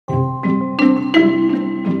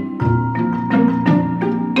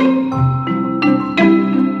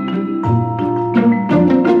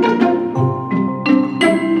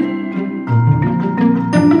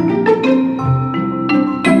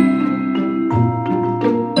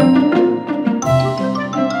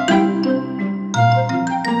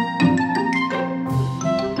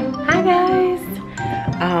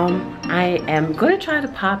gonna try to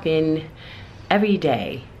pop in every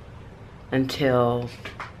day until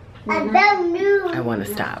I want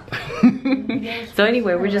to stop. So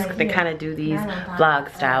anyway, we're just gonna kind of do these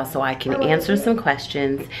vlog style so I can answer some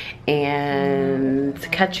questions and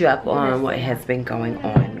catch you up on what has been going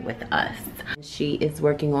on with us. She is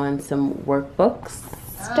working on some workbooks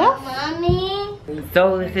stuff. Mommy.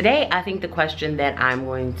 So today, I think the question that I'm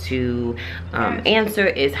going to answer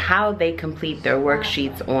is how they complete their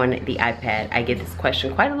worksheets on the iPad. I get this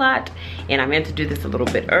question quite a lot, and I meant to do this a little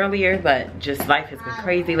bit earlier, but just life has been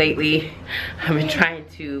crazy lately. I've been trying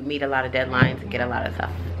to meet a lot of deadlines and get a lot of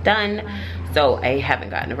stuff done, so I haven't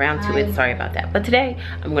gotten around to it. Sorry about that. But today,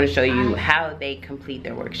 I'm going to show you how they complete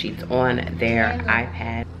their worksheets on their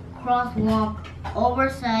iPad. Crosswalk,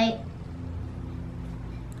 oversight.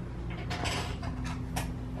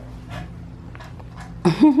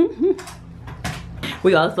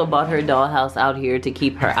 We also bought her dollhouse out here to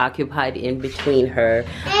keep her occupied in between her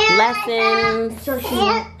lessons. So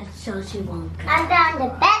she won't go. I'm down the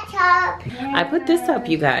bathtub. I put this up,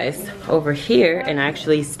 you guys, over here, and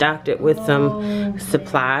actually stocked it with some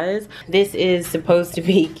supplies. This is supposed to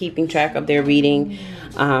be keeping track of their reading.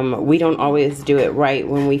 We don't always do it right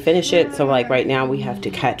when we finish it, so like right now we have to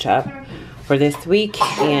catch up for this week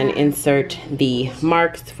and insert the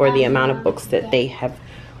marks for the amount of books that they have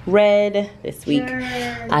read this week.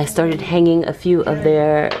 I started hanging a few of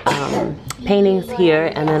their paintings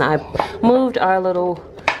here, and then I moved our little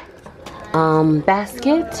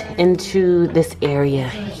basket into this area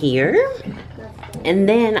here. And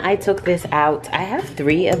then I took this out. I have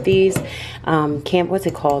 3 of these what's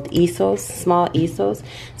it called, easels, small easels.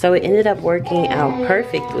 So it ended up working out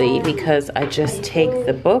perfectly because I just take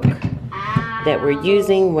the book that we're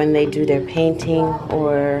using when they do their painting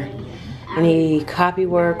or any copy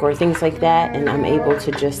work or things like that, and I'm able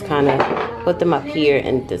to just kind of put them up here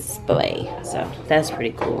and display. So that's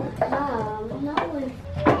pretty cool.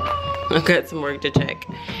 I've got some work to check,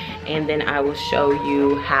 and then I will show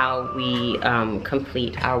you how we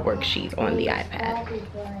complete our worksheet on the iPad.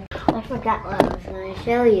 I forgot what I was going to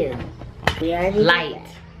show you. Light.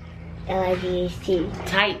 L-I-G-H-T.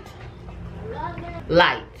 Tight.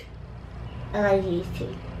 Light. L-I-G-H-T.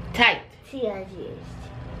 Tight. T-I-G-H-T.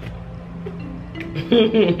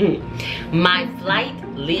 My flight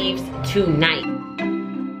leaves tonight.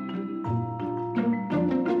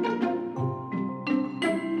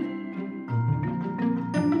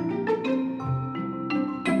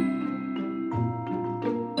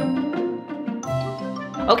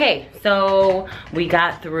 Okay, so we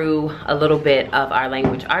got through a little bit of our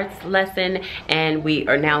language arts lesson, and we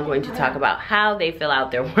are now going to talk about how they fill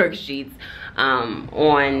out their worksheets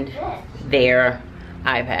on their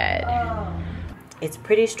iPad. It's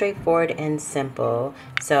pretty straightforward and simple.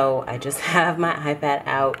 So I just have my iPad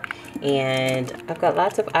out, and I've got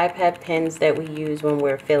lots of iPad pens that we use when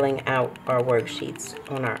we're filling out our worksheets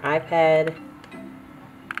on our iPad.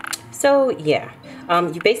 So yeah,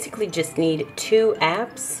 you basically just need 2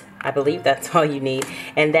 apps. I believe that's all you need,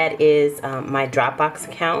 and that is my Dropbox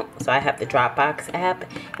account. So I have the Dropbox app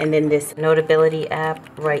and then this Notability app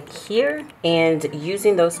right here, and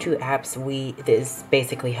using those 2 apps, this is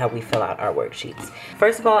basically how we fill out our worksheets.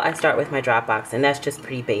 First of all, I start with my Dropbox, and that's just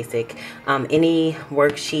pretty basic. Any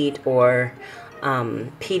worksheet or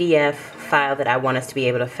PDF file that I want us to be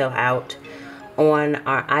able to fill out on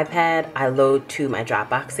our iPad, I load to my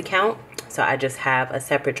Dropbox account. So I just have a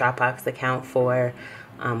separate Dropbox account for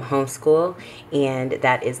homeschool, and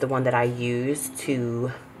that is the one that I use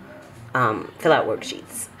to fill out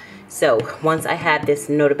worksheets. So once I have this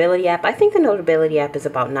Notability app, I think the Notability app is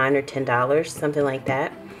about $9 or $10, something like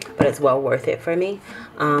that, but it's well worth it for me.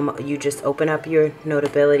 You just open up your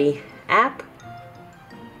Notability app,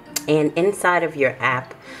 and inside of your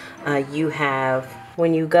app you have,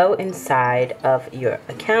 when you go inside of your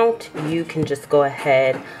account, you can just go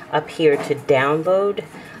ahead up here to download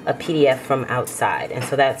a PDF from outside, and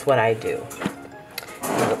so that's what I do.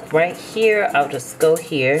 So right here, I'll just go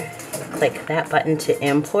here, click that button to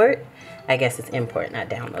import. I guess it's import, not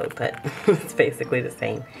download, but it's basically the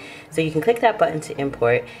same. So you can click that button to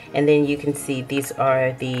import, and then you can see these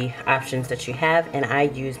are the options that you have, and I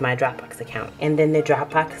use my Dropbox account. And then the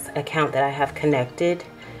Dropbox account that I have connected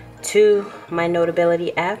to my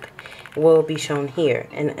Notability app will be shown here,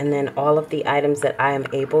 and then all of the items that I am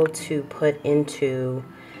able to put into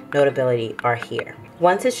Notability are here.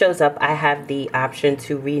 Once it shows up, I have the option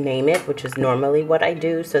to rename it, which is normally what I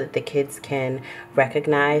do so that the kids can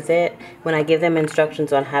recognize it. When I give them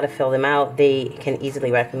instructions on how to fill them out, they can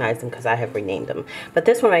easily recognize them because I have renamed them. But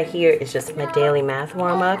this one right here is just my daily math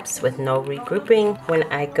warm-ups with no regrouping. When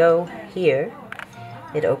I go here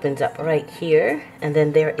It opens up right here, and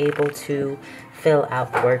then they're able to fill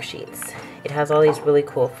out the worksheets. It has all these really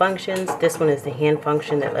cool functions. This one is the hand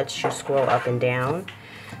function that lets you scroll up and down.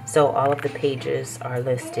 So all of the pages are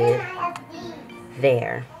listed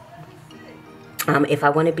there. If I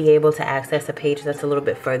want to be able to access a page that's a little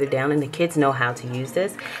bit further down, and the kids know how to use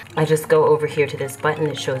this, I just go over here to this button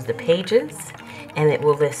that shows the pages, and it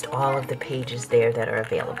will list all of the pages there that are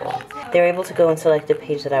available. They're able to go and select the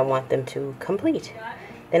page that I want them to complete.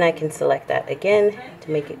 Then I can select that again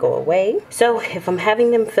to make it go away. So if I'm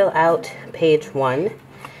having them fill out page 1,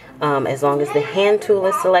 as long as the hand tool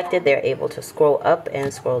is selected, they're able to scroll up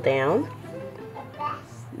and scroll down.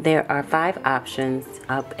 There are 5 options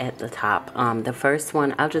up at the top. The first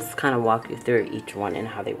one, I'll just kind of walk you through each one and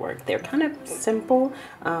how they work. They're kind of simple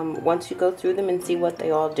once you go through them and see what they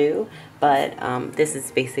all do, but this is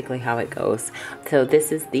basically how it goes. So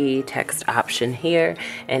this is the text option here,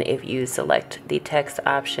 and if you select the text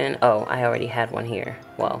option, oh, I already had one here.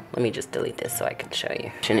 Well, let me just delete this so I can show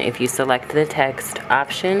you. If you select the text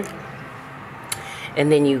option, and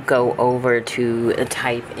then you go over to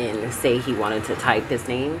type in, say he wanted to type his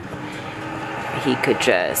name, he could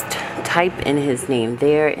just type in his name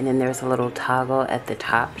there, and then there's a little toggle at the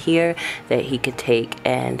top here that he could take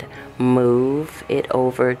and move it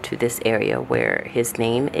over to this area where his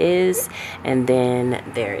name is, and then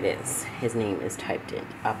there it is. His name is typed in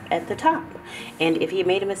up at the top. And if he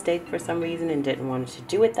made a mistake for some reason and didn't want to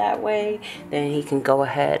do it that way, then he can go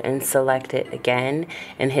ahead and select it again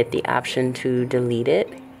and hit the option to delete it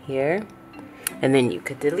here. And then you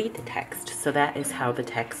could delete the text. So that is how the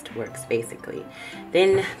text works basically.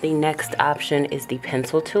 Then the next option is the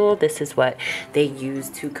pencil tool. This is what they use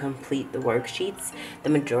to complete the worksheets the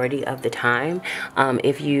majority of the time.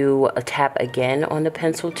 If you tap again on the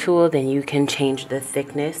pencil tool, then you can change the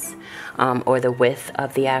thickness or the width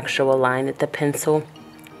of the actual line that the pencil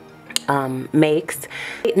makes.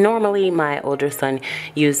 Normally my older son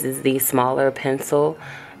uses the smaller pencil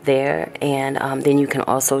there, and then you can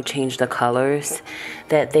also change the colors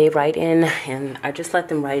that they write in, and I just let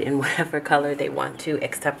them write in whatever color they want to,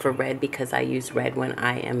 except for red, because I use red when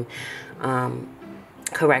I am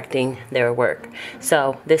correcting their work.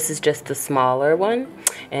 So this is just the smaller one,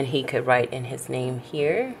 and he could write in his name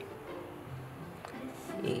here.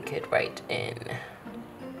 He could write in,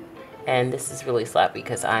 and this is really sloppy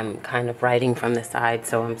because I'm kind of writing from the side,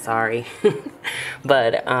 so I'm sorry.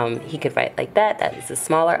 But he could write like that. That is a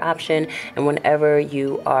smaller option. And whenever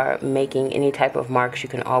you are making any type of marks, you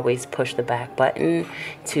can always push the back button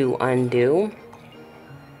to undo.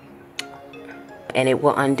 And it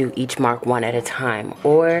will undo each mark one at a time.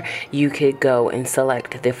 Or you could go and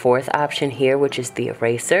select the 4th option here, which is the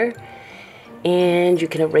eraser. And you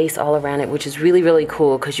can erase all around it, which is really, really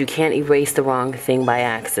cool because you can't erase the wrong thing by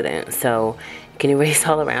accident. So you can erase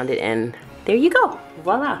all around it, and there you go.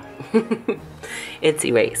 Voila. It's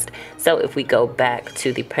erased. So if we go back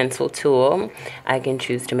to the pencil tool, I can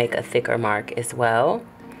choose to make a thicker mark as well.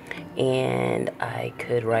 And I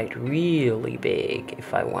could write really big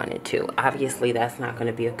if I wanted to. Obviously, that's not going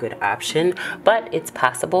to be a good option, but it's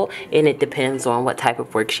possible, and it depends on what type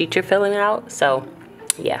of worksheet you're filling out. So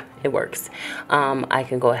yeah, it works. I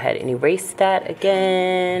can go ahead and erase that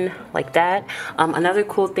again like that. Another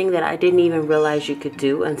cool thing that I didn't even realize you could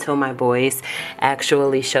do until my boys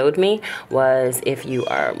actually showed me was if you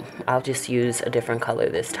are, I'll just use a different color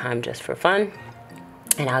this time just for fun,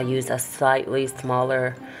 and I'll use a slightly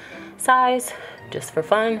smaller size just for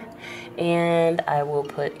fun, and I will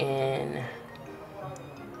put in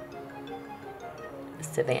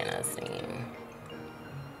Savannah's name.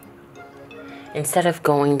 Instead of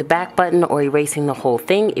going the back button or erasing the whole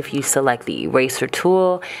thing, if you select the eraser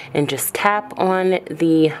tool and just tap on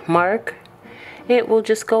the mark, it will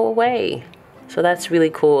just go away. So that's really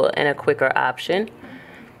cool and a quicker option.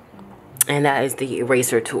 And that is the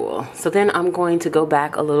eraser tool. So then I'm going to go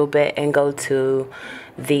back a little bit and go to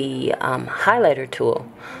the highlighter tool.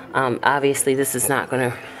 Obviously this is not going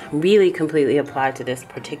to really completely apply to this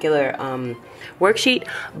particular worksheet,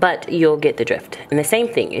 but you'll get the drift. And the same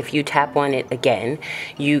thing, if you tap on it again,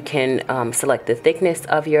 you can select the thickness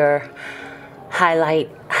of your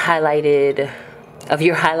highlighted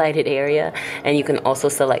area, and you can also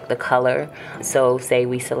select the color. So say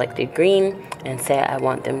we selected green and say I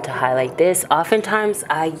want them to highlight this. Oftentimes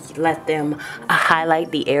I let them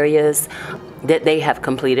highlight the areas that they have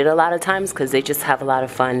completed a lot of times because they just have a lot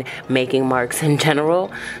of fun making marks in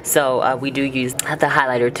general. So we do use the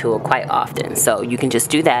highlighter tool quite often. So you can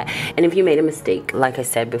just do that. And if you made a mistake, like I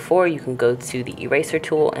said before, you can go to the eraser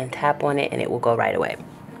tool and tap on it and it will go right away.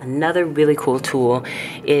 Another really cool tool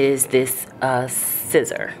is this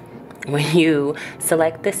scissor. when you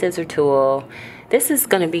select the scissor tool, this is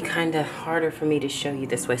going to be kind of harder for me to show you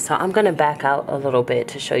this way, so I'm going to back out a little bit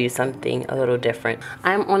to show you something a little different.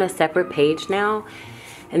 I'm on a separate page now,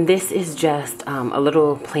 and this is just a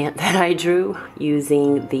little plant that I drew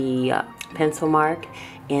using the pencil mark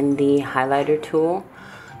and the highlighter tool.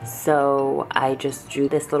 So I just drew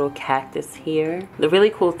this little cactus here. The really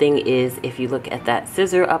cool thing is, if you look at that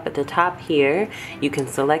scissor up at the top here, you can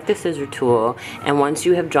select the scissor tool, and once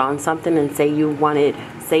you have drawn something and say you wanted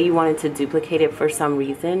to duplicate it for some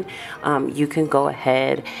reason, you can go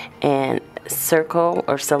ahead and circle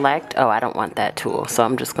or select. Oh, I don't want that tool, so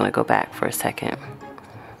I'm just going to go back for a second,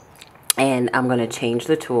 and I'm going to change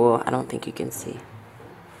the tool. I don't think you can see.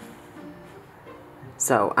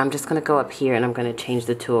 So I'm just going to go up here and I'm going to change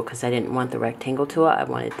the tool because I didn't want the rectangle tool. I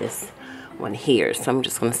wanted this one here. So I'm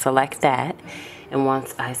just going to select that. And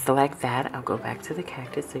once I select that, I'll go back to the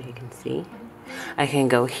cactus so you can see. I can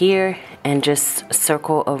go here and just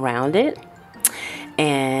circle around it.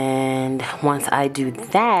 And once I do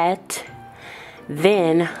that,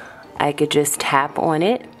 then I could just tap on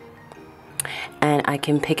it and I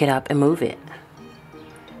can pick it up and move it.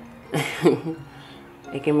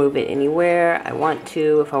 I can move it anywhere I want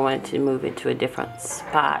to. If I wanted to move it to a different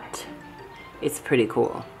spot, it's pretty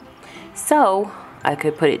cool. So I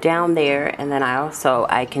could put it down there, and then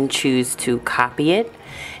I can choose to copy it.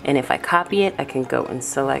 And if I copy it, I can go and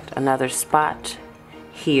select another spot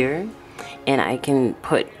here, and I can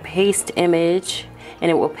put paste image,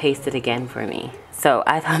 and it will paste it again for me. So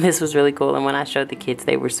I thought this was really cool, and when I showed the kids,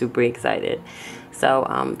 they were super excited.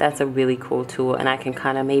 So that's a really cool tool, and I can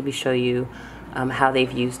kind of maybe show you how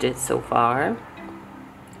they've used it so far.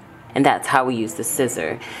 And that's how we use the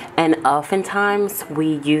scissor. And oftentimes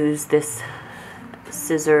we use this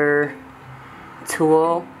scissor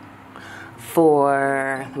tool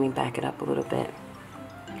for, let me back it up a little bit.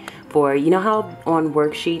 For, you know how on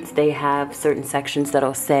worksheets they have certain sections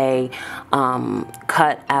that'll say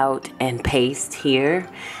cut out and paste here,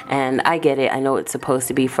 and I get it. I know it's supposed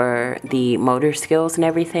to be for the motor skills and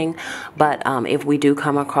everything, but if we do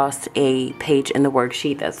come across a page in the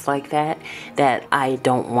worksheet that's like that I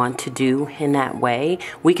don't want to do in that way,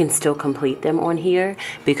 we can still complete them on here,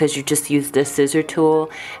 because you just use the scissor tool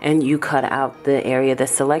and you cut out the area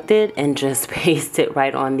that's selected and just paste it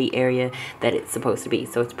right on the area that it's supposed to be.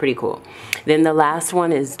 So it's pretty cool. Then the last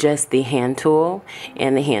one is just the hand tool,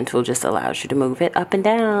 and the hand tool just allows you to move it up and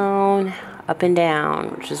down,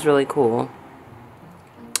 which is really cool.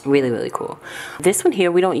 Really cool. This one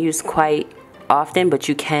here we don't use quite often, but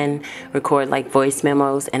you can record like voice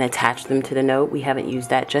memos and attach them to the note. We haven't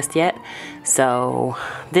used that just yet. So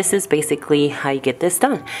this is basically how you get this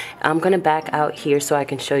done. I'm gonna back out here so I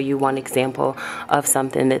can show you one example of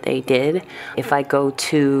something that they did. If I go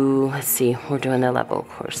to, let's see, we're doing the level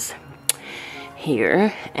course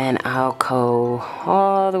here, and I'll go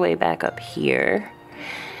all the way back up here.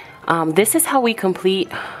 This is how we complete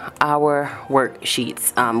our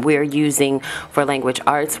worksheets. We're using, for language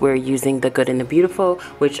arts, we're using the good and the beautiful,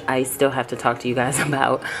 which I still have to talk to you guys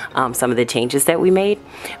about some of the changes that we made.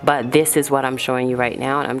 But this is what I'm showing you right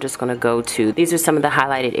now, and I'm just going to go to, these are some of the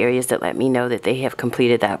highlighted areas that let me know that they have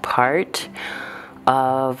completed that part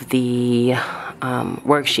of the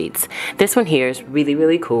worksheets. This one here is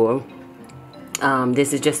really cool.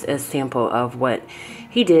 This is just a sample of what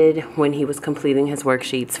he did when he was completing his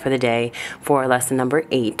worksheets for the day for lesson number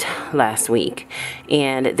 8 last week.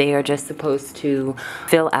 And they are just supposed to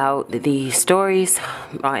fill out the stories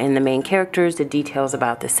and the main characters, the details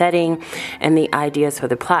about the setting, and the ideas for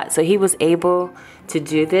the plot. So he was able to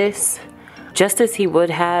do this just as he would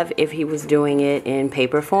have if he was doing it in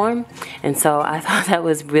paper form. And so I thought that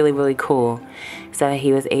was really cool. So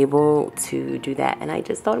he was able to do that, and I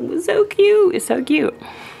just thought it was so cute. It's so cute.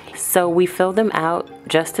 So we filled them out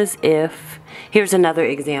just as if, here's another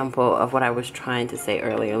example of what I was trying to say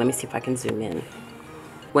earlier. Let me see if I can zoom in.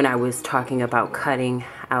 When I was talking about cutting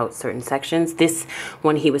out certain sections, this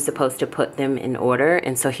one he was supposed to put them in order,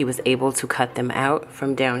 and so he was able to cut them out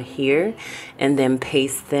from down here and then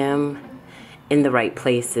paste them in the right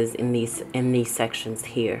places in these sections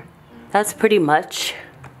here. That's pretty much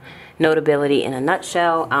Notability in a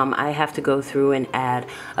nutshell. I have to go through and add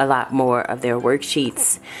a lot more of their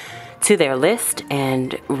worksheets to their list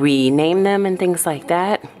and rename them and things like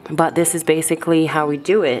that. But this is basically how we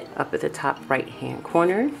do it up at the top right hand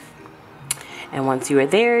corner. And once you are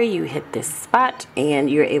there, you hit this spot and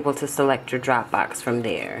you're able to select your Dropbox from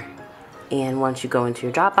there. And once you go into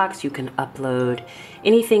your Dropbox, you can upload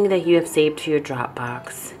anything that you have saved to your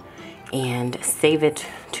Dropbox and save it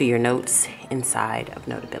to your notes inside of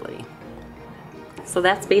Notability. so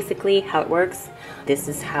that's basically how it works. This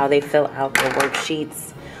is how they fill out their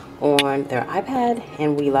worksheets on their iPad,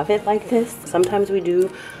 and we love it like this. Sometimes we do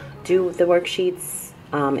the worksheets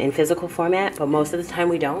in physical format, but most of the time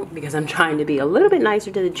we don't, because I'm trying to be a little bit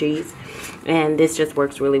nicer to the G's, and this just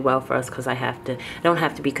works really well for us because I don't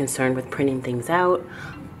have to be concerned with printing things out.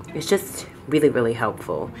 It's just really, really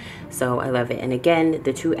helpful. So I love it. And again,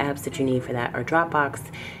 the 2 apps that you need for that are Dropbox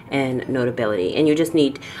and Notability. And you just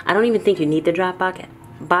need, I don't even think you need the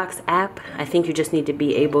Dropbox app. I think you just need to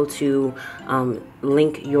be able to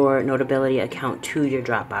link your Notability account to your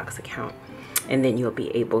Dropbox account, and then you'll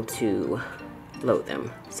be able to load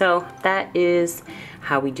them. So that is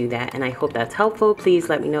how we do that, and I hope that's helpful. Please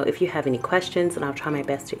let me know if you have any questions, and I'll try my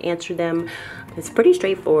best to answer them. It's pretty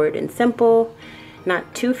straightforward and simple,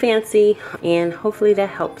 not too fancy, and hopefully that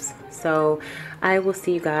helps. So I will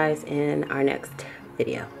see you guys in our next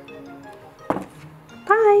video.